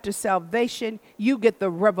 now after salvation, you get the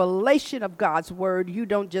revelation of God's word. You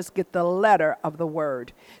don't just get the letter of the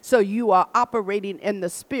word. So you are operating in the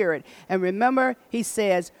Spirit. And remember, he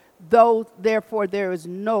says, though therefore there is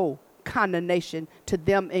no condemnation to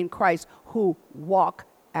them in Christ who walk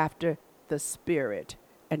after the Spirit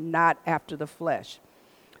and not after the flesh.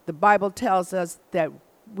 The Bible tells us that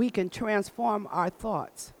we can transform our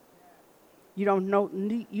thoughts. You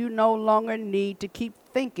no longer need to keep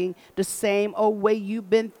thinking the same old way you've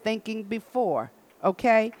been thinking before,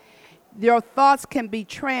 okay? Your thoughts can be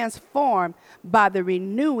transformed by the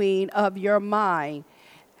renewing of your mind.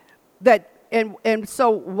 And so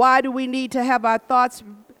why do we need to have our thoughts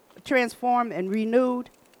transformed and renewed?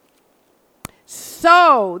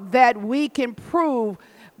 So that we can prove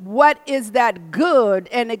what is that good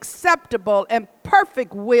and acceptable and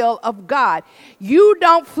perfect will of God. You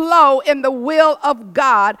don't flow in the will of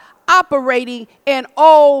God operating in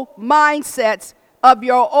old mindsets of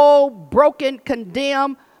your old broken,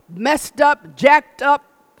 condemned, messed up, jacked up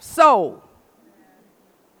soul.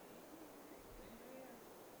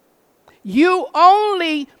 You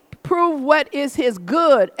only prove what is his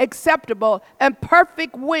good, acceptable, and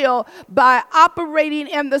perfect will by operating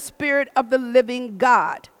in the Spirit of the living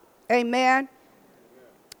God. Amen.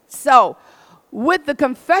 So, with the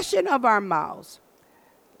confession of our mouths,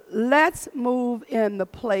 let's move in the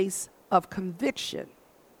place of conviction.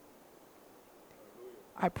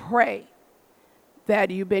 I pray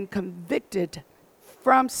that you've been convicted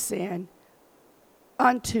from sin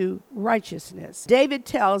unto righteousness. David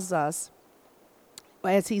tells us,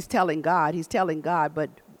 as he's telling God, but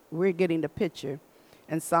we're getting the picture.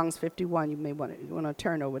 In Psalms 51, you may want to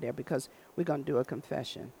turn over there because we're going to do a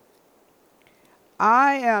confession.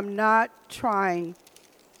 I am not trying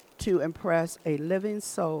to impress a living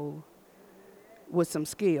soul with some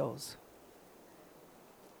skills.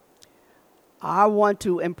 I want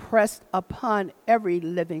to impress upon every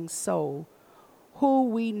living soul who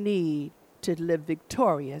we need to live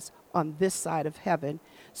victorious on this side of heaven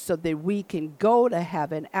so that we can go to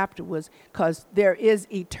heaven afterwards, because there is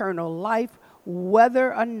eternal life,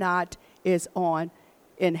 whether or not it's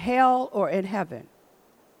in hell or in heaven.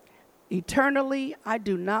 Eternally, I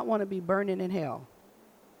do not want to be burning in hell.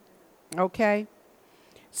 Okay?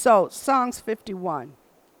 So, Psalms 51.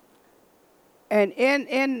 And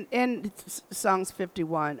in Psalms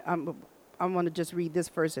 51, I'm going to just read this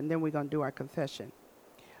first, and then we're going to do our confession.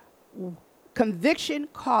 Conviction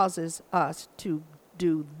causes us to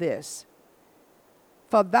do this.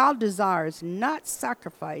 For thou desirest not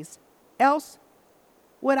sacrifice, else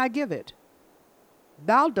would I give it.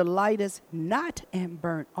 Thou delightest not in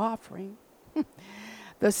burnt offering.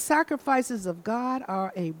 The sacrifices of God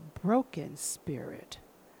are a broken spirit,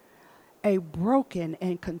 a broken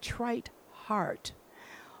and contrite heart.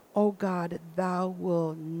 O God, thou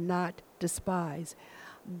wilt not despise.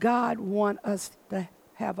 God wants us to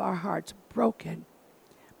have our hearts broken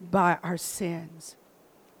by our sins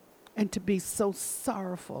and to be so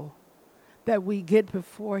sorrowful that we get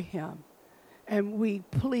before him and we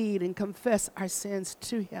plead and confess our sins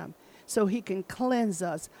to him so he can cleanse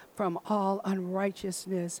us from all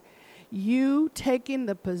unrighteousness. You taking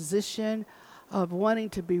the position of wanting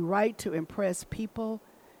to be right to impress people,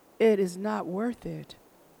 it is not worth it.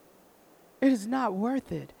 It is not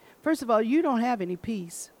worth it. First of all, you don't have any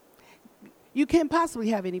peace. You can't possibly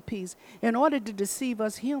have any peace. In order to deceive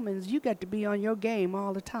us humans, you got to be on your game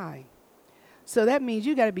all the time. So that means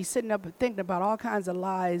you got to be sitting up and thinking about all kinds of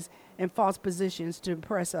lies and false positions to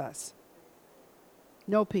impress us.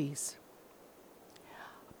 No peace.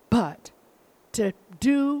 But to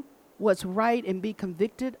do what's right and be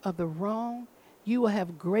convicted of the wrong, you will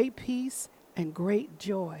have great peace and great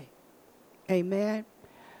joy. Amen.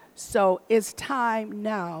 So it's time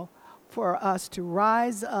now for us to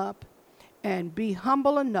rise up and be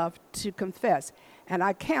humble enough to confess. And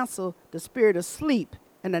I cancel the spirit of sleep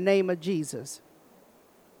in the name of Jesus.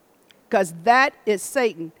 Because that is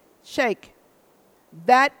Satan. Shake.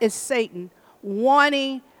 That is Satan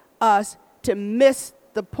wanting us to miss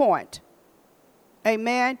the point.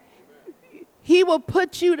 Amen. He will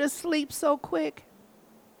put you to sleep so quick.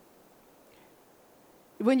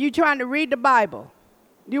 When you're trying to read the Bible,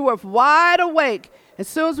 you were wide awake. As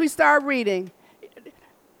soon as we start reading,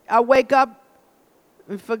 I wake up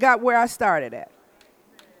and forgot where I started at.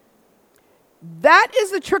 That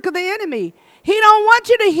is the trick of the enemy. He don't want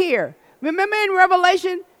you to hear. Remember in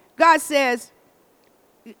Revelation, God says,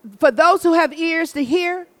 for those who have ears to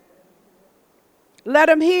hear, let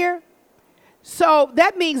them hear. So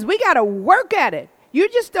that means we got to work at it. You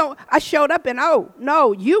just don't, I showed up and, oh,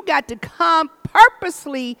 no, you got to come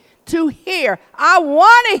purposely to hear. I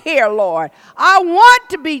want to hear, Lord. I want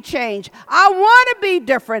to be changed. I want to be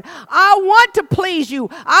different. I want to please you.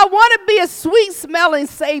 I want to be a sweet-smelling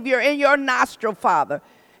Savior in your nostril, Father.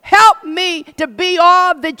 Help me to be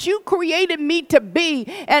all that you created me to be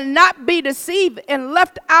and not be deceived and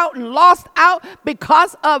left out and lost out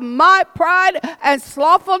because of my pride and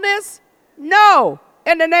slothfulness. No,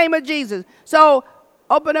 in the name of Jesus. So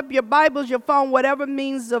open up your Bibles, your phone, whatever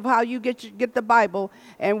means of how you get the Bible,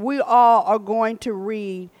 and we all are going to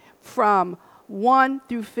read from 1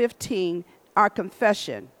 through 15, our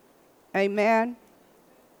confession. Amen.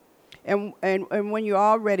 And when you're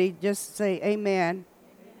all ready, just say amen.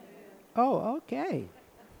 Oh, okay.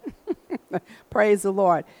 Praise the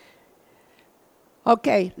Lord.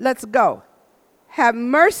 Okay, let's go. Have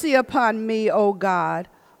mercy upon me, O God,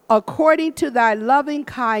 according to thy loving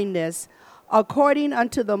kindness, according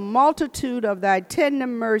unto the multitude of thy tender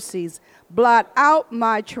mercies. Blot out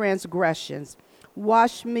my transgressions.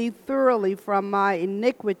 Wash me thoroughly from my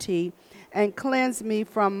iniquity, and cleanse me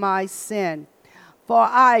from my sin. For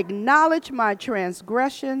I acknowledge my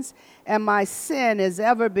transgressions, and my sin is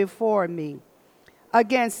ever before me.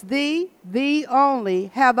 Against thee, thee only,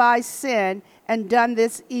 have I sinned and done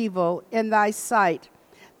this evil in thy sight,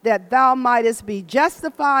 that thou mightest be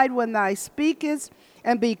justified when thou speakest,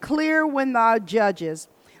 and be clear when thou judgest.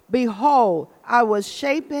 Behold, I was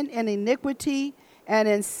shapen in iniquity, and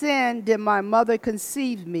in sin did my mother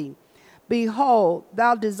conceive me. Behold,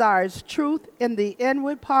 thou desirest truth in the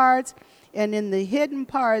inward parts, and in the hidden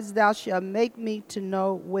parts thou shalt make me to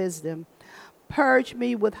know wisdom. Purge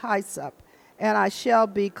me with hyssop, and I shall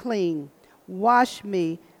be clean. Wash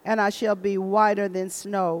me, and I shall be whiter than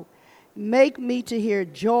snow. Make me to hear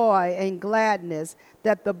joy and gladness,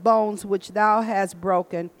 that the bones which thou hast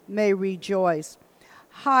broken may rejoice.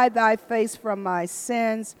 Hide thy face from my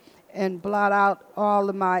sins, and blot out all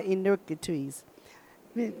of my iniquities.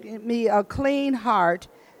 Give me a clean heart,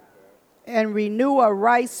 and renew a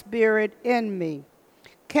right spirit in me.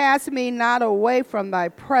 Cast me not away from thy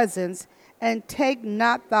presence, and take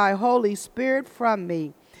not thy Holy Spirit from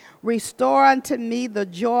me. Restore unto me the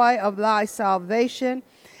joy of thy salvation,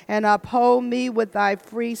 and uphold me with thy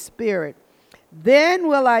free spirit. Then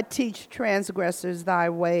will I teach transgressors thy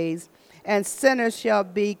ways, and sinners shall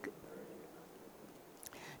be.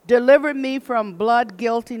 Deliver me from blood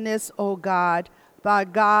guiltiness, O God, thy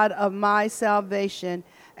God of my salvation,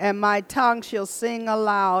 and my tongue shall sing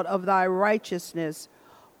aloud of thy righteousness.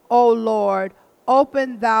 O Lord,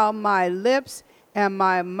 open thou my lips, and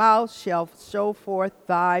my mouth shall show forth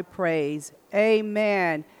thy praise.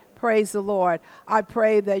 Amen. Praise the Lord. I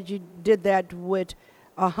pray that you did that with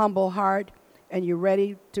a humble heart, and you're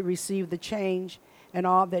ready to receive the change and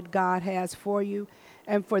all that God has for you.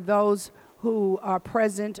 And for those who are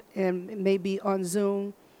present and maybe on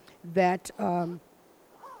Zoom, that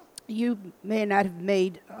you may not have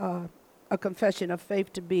made a confession of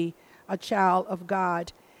faith to be a child of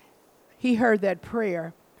God. He heard that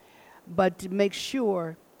prayer, but to make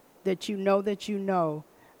sure that you know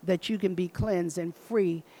that you can be cleansed and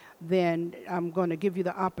free, then I'm going to give you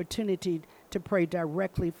the opportunity to pray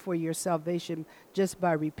directly for your salvation just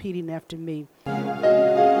by repeating after me.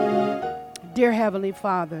 Dear Heavenly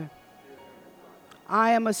Father,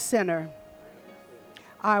 I am a sinner.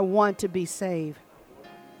 I want to be saved.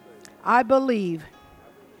 I believe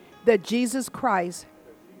that Jesus Christ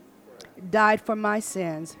died for my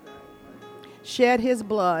sins, shed his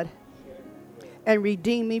blood, and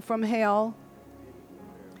redeemed me from hell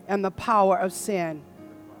and the power of sin.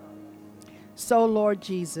 So, Lord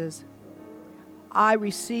Jesus, I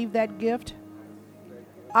receive that gift.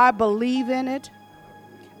 I believe in it.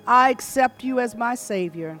 I accept you as my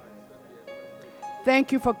Savior.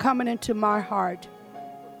 Thank you for coming into my heart,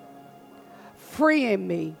 freeing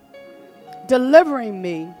me, delivering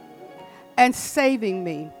me, and saving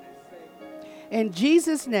me. In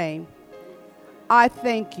Jesus' name, I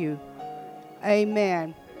thank you.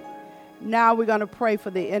 Amen. Now we're going to pray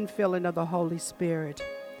for the infilling of the Holy Spirit.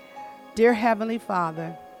 Dear Heavenly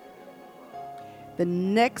Father, the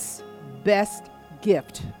next best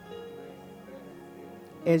gift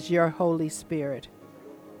is your Holy Spirit.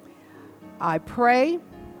 I pray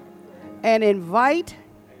and invite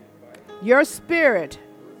your Spirit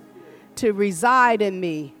to reside in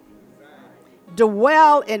me,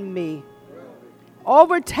 dwell in me,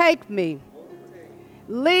 overtake me,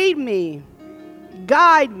 lead me,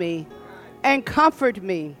 guide me, and comfort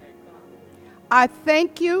me. I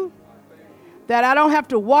thank you that I don't have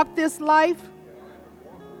to walk this life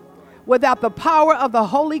without the power of the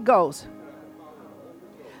Holy Ghost.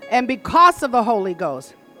 And because of the Holy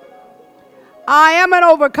Ghost, I am an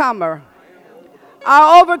overcomer.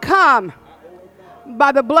 I overcome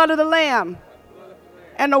by the blood of the Lamb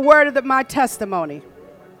and the word of my testimony.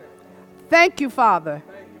 Thank you, Father,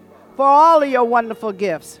 for all of your wonderful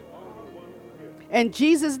gifts. In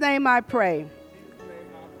Jesus' name I pray.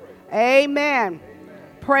 Amen.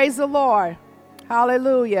 Praise the Lord.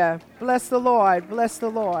 Hallelujah. Bless the Lord. Bless the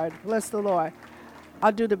Lord. Bless the Lord.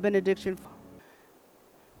 I'll do the benediction.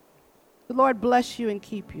 The Lord bless you and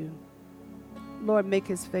keep you. Lord, make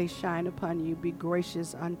his face shine upon you, be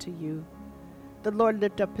gracious unto you. The Lord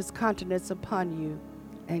lift up his countenance upon you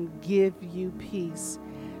and give you peace.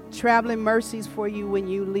 Traveling mercies for you when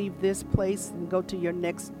you leave this place and go to your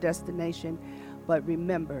next destination. But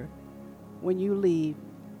remember, when you leave,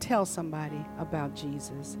 tell somebody about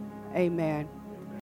Jesus. Amen.